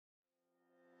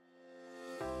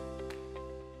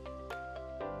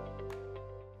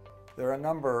There are a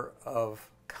number of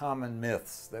common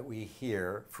myths that we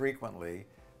hear frequently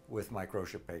with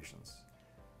Microtia patients.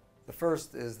 The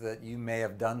first is that you may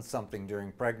have done something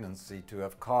during pregnancy to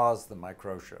have caused the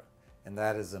Microtia, and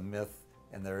that is a myth,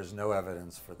 and there is no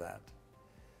evidence for that.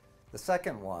 The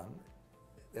second one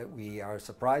that we are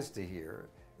surprised to hear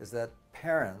is that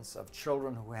parents of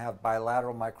children who have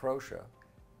bilateral Microtia,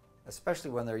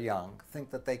 especially when they're young,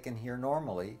 think that they can hear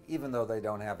normally even though they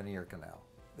don't have an ear canal.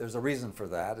 There's a reason for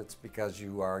that. It's because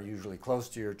you are usually close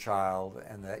to your child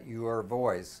and that your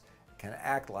voice can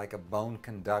act like a bone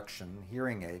conduction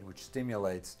hearing aid, which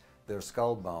stimulates their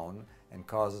skull bone and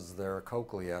causes their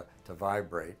cochlea to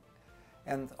vibrate.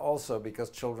 And also because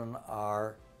children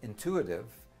are intuitive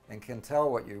and can tell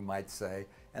what you might say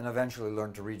and eventually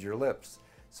learn to read your lips.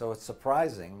 So it's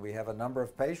surprising. We have a number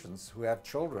of patients who have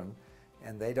children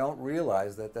and they don't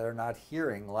realize that they're not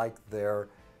hearing like their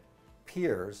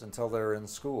peers until they're in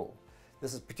school.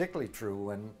 This is particularly true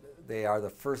when they are the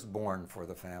firstborn for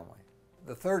the family.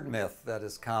 The third myth that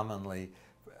is commonly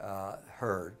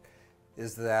heard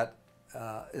is that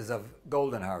is of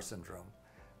Goldenhar syndrome.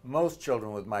 Most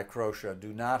children with Microtia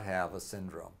do not have a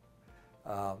syndrome.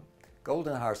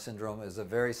 Goldenhar syndrome is a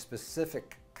very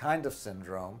specific kind of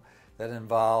syndrome that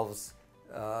involves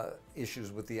issues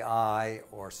with the eye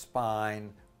or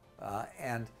spine,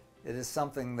 and it is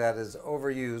something that is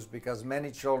overused because many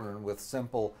children with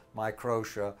simple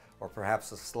Microtia or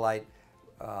perhaps a slight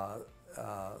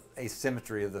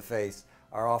asymmetry of the face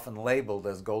are often labeled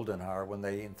as Goldenhar when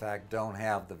they in fact don't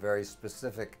have the very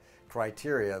specific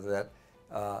criteria that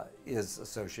is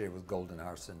associated with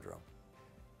Goldenhar syndrome.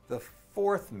 The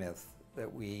fourth myth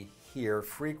that we hear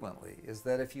frequently is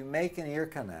that if you make an ear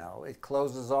canal, it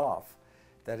closes off,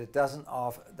 that it doesn't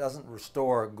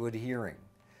restore good hearing.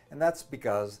 And that's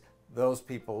because those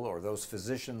people or those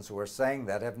physicians who are saying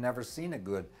that have never seen a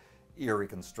good ear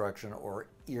reconstruction or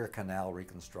ear canal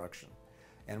reconstruction.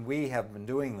 And we have been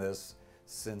doing this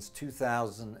since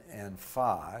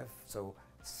 2005, so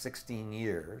 16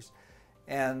 years,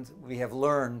 and we have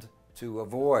learned to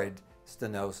avoid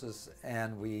stenosis,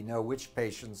 and we know which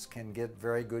patients can get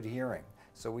very good hearing.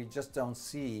 So we just don't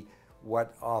see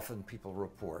what often people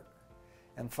report.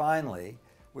 And finally,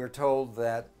 we're told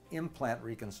that implant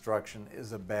reconstruction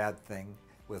is a bad thing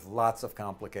with lots of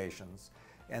complications,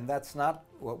 and that's not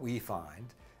what we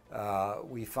find.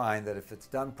 We find that if it's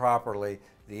done properly,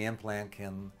 the implant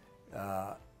can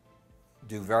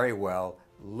do very well,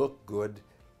 look good,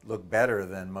 look better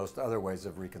than most other ways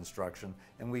of reconstruction,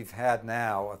 and we've had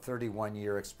now a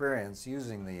 31-year experience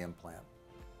using the implant.